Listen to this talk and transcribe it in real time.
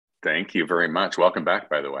Thank you very much. Welcome back,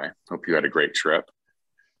 by the way. Hope you had a great trip.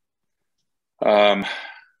 Um,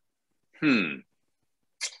 hmm.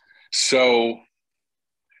 So,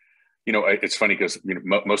 it's funny because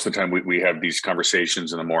most of the time we have these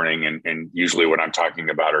conversations in the morning, and usually what I'm talking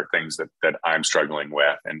about are things that I'm struggling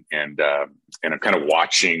with, and I'm kind of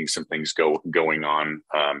watching some things going on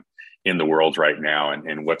in the world right now,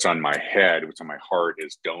 and what's on my head, what's on my heart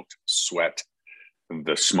is don't sweat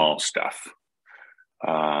the small stuff.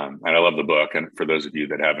 And I love the book. And for those of you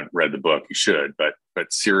that haven't read the book, you should. But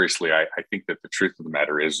seriously, I think that the truth of the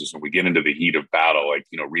matter is when we get into the heat of battle,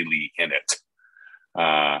 really in it,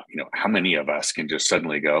 how many of us can just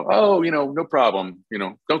suddenly go, oh, no problem,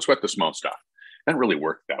 don't sweat the small stuff. It doesn't really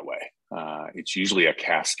work that way. It's usually a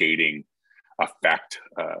cascading effect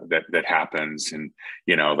that happens, and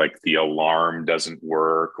like the alarm doesn't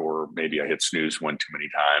work, or maybe I hit snooze one too many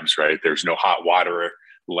times, right? There's no hot water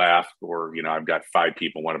left, or I've got five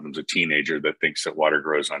people, one of them's a teenager that thinks that water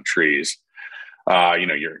grows on trees.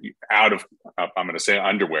 You're out of, I'm going to say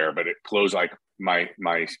underwear, but it clothes, like my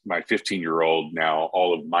 15-year-old now,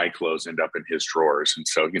 all of my clothes end up in his drawers. And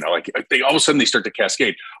so, like they all of a sudden they start to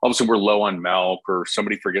cascade. All of a sudden we're low on milk, or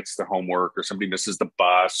somebody forgets their homework, or somebody misses the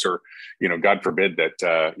bus, or, God forbid that,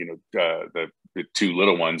 the two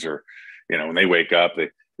little ones are, when they wake up, they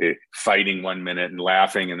fighting 1 minute and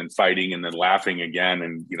laughing, and then fighting and then laughing again.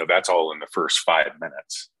 And, that's all in the first 5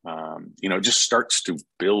 minutes. It just starts to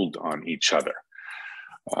build on each other.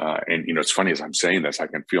 And it's funny, as I'm saying this, I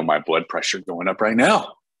can feel my blood pressure going up right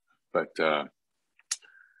now. But the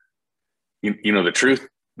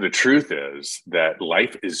truth is that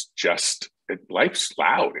life's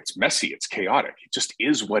loud, it's messy, it's chaotic. It just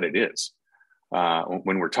is what it is.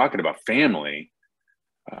 When we're talking about family,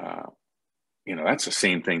 that's the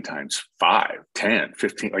same thing times 5, 10,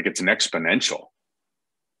 15. Like, it's an exponential.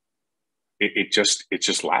 It's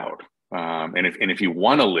just loud. And if you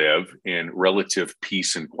want to live in relative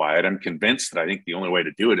peace and quiet, I'm convinced that I think the only way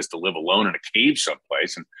to do it is to live alone in a cave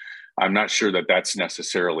someplace. And I'm not sure that that's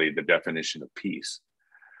necessarily the definition of peace.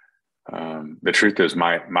 The truth is,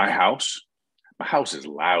 my house is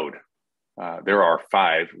loud. There are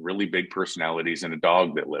 5 really big personalities and a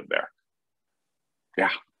dog that live there.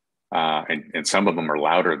 Yeah. And some of them are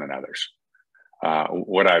louder than others.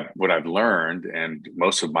 What I've learned, and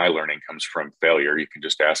most of my learning comes from failure. You can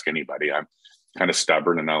just ask anybody. I'm kind of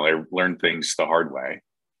stubborn, and I learn things the hard way.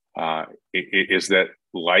 Is that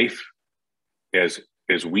life, as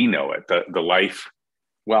we know it, the life?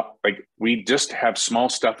 Well, like, we just have small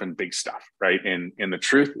stuff and big stuff, right? And the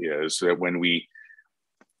truth is that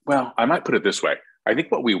I might put it this way. I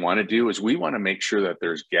think what we want to do is we want to make sure that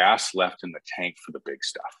there's gas left in the tank for the big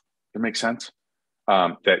stuff. That makes sense.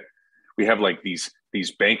 That we have like these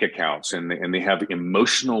bank accounts, and they have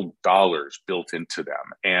emotional dollars built into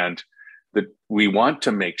them, and that we want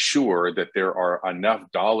to make sure that there are enough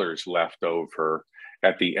dollars left over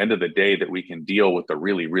at the end of the day that we can deal with the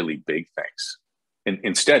really, really big things. And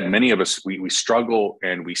instead, many of us, we struggle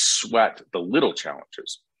and we sweat the little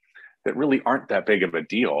challenges that really aren't that big of a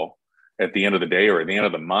deal at the end of the day, or at the end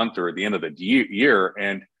of the month, or at the end of the year,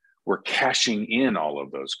 and we're cashing in all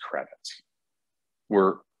of those credits.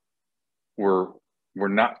 We're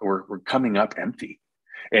coming up empty.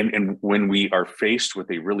 And when we are faced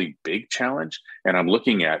with a really big challenge, and I'm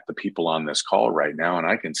looking at the people on this call right now, and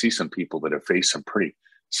I can see some people that have faced some pretty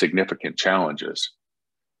significant challenges.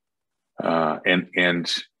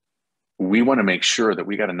 And we want to make sure that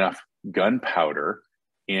we got enough gunpowder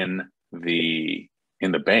in the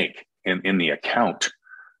bank, in the account,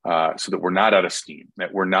 so that we're not out of steam,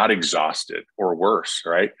 that we're not exhausted, or worse,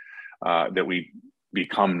 right? That we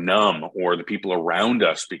become numb, or the people around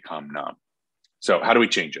us become numb. So how do we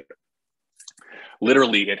change it?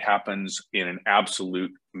 Literally, it happens in an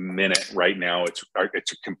absolute minute right now. It's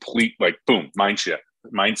a complete, like, boom,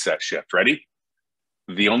 mindset shift. Ready?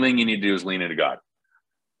 The only thing you need to do is lean into God.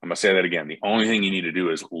 I'm going to say that again. The only thing you need to do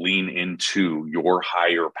is lean into your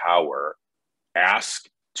higher power. Ask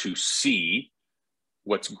to see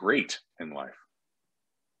what's great in life.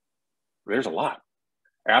 There's a lot.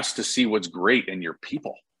 Ask to see what's great in your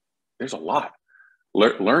people. There's a lot.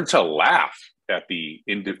 Learn to laugh at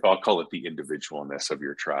I'll call it the individualness of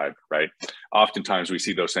your tribe, right? Oftentimes we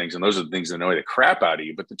see those things, and those are the things that annoy the crap out of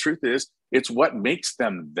you. But the truth is, it's what makes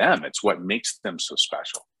them them. It's what makes them so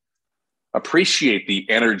special. Appreciate the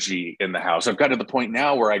energy in the house. I've got to the point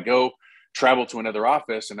now where I go travel to another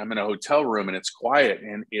office, and I'm in a hotel room, and it's quiet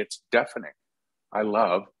and it's deafening. I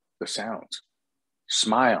love the sounds.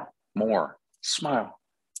 Smile more. Smile.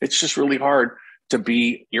 It's just really hard to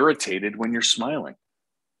be irritated when you're smiling.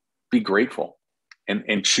 Be grateful.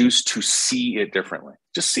 and choose to see it differently.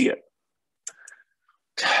 Just see it.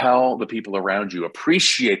 Tell the people around you,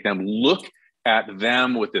 appreciate them, look at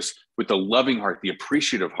them with the loving heart, the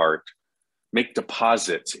appreciative heart. Make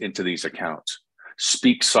deposits into these accounts.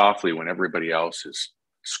 Speak softly when everybody else is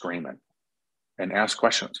screaming, and ask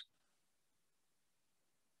questions.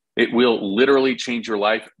 It will literally change your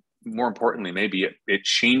life. More importantly, maybe it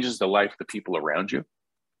changes the life of the people around you,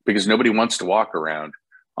 because nobody wants to walk around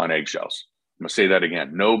on eggshells. I'm going to say that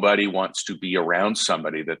again. Nobody wants to be around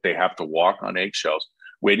somebody that they have to walk on eggshells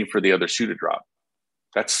waiting for the other shoe to drop.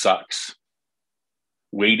 That sucks.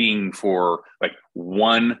 Waiting for like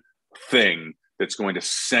one thing that's going to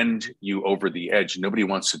send you over the edge. Nobody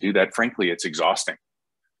wants to do that. Frankly, it's exhausting.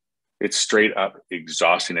 It's straight up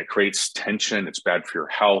exhausting. It creates tension. It's bad for your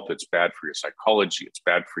health. It's bad for your psychology. It's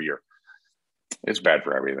bad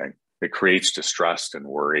for everything. It creates distrust and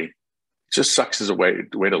worry. It just sucks as a way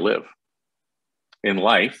to live. In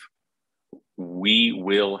life, we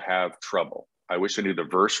will have trouble. I wish I knew the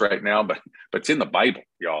verse right now, but it's in the Bible,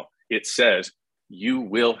 y'all. It says, you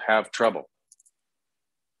will have trouble.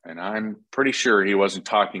 And I'm pretty sure he wasn't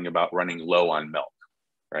talking about running low on milk,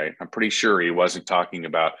 right? I'm pretty sure he wasn't talking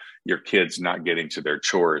about your kids not getting to their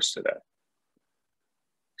chores today.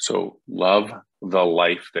 So love the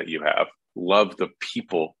life that you have. Love the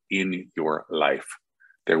people in your life.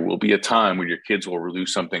 There will be a time when your kids will do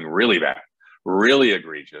something really bad, really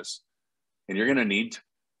egregious, and you're going to need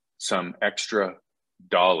some extra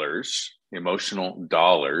dollars, emotional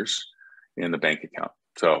dollars in the bank account.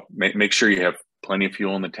 So make sure you have plenty of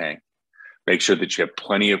fuel in the tank. Make sure that you have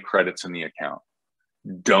plenty of credits in the account.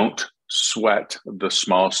 Don't sweat the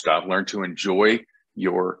small stuff. Learn to enjoy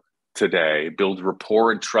your today. Build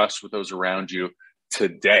rapport and trust with those around you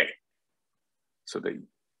today so that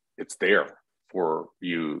it's there for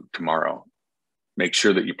you tomorrow. Make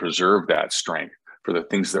sure that you preserve that strength for the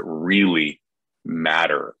things that really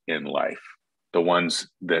matter in life, the ones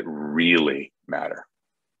that really matter.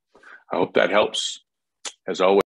 I hope that helps. As always,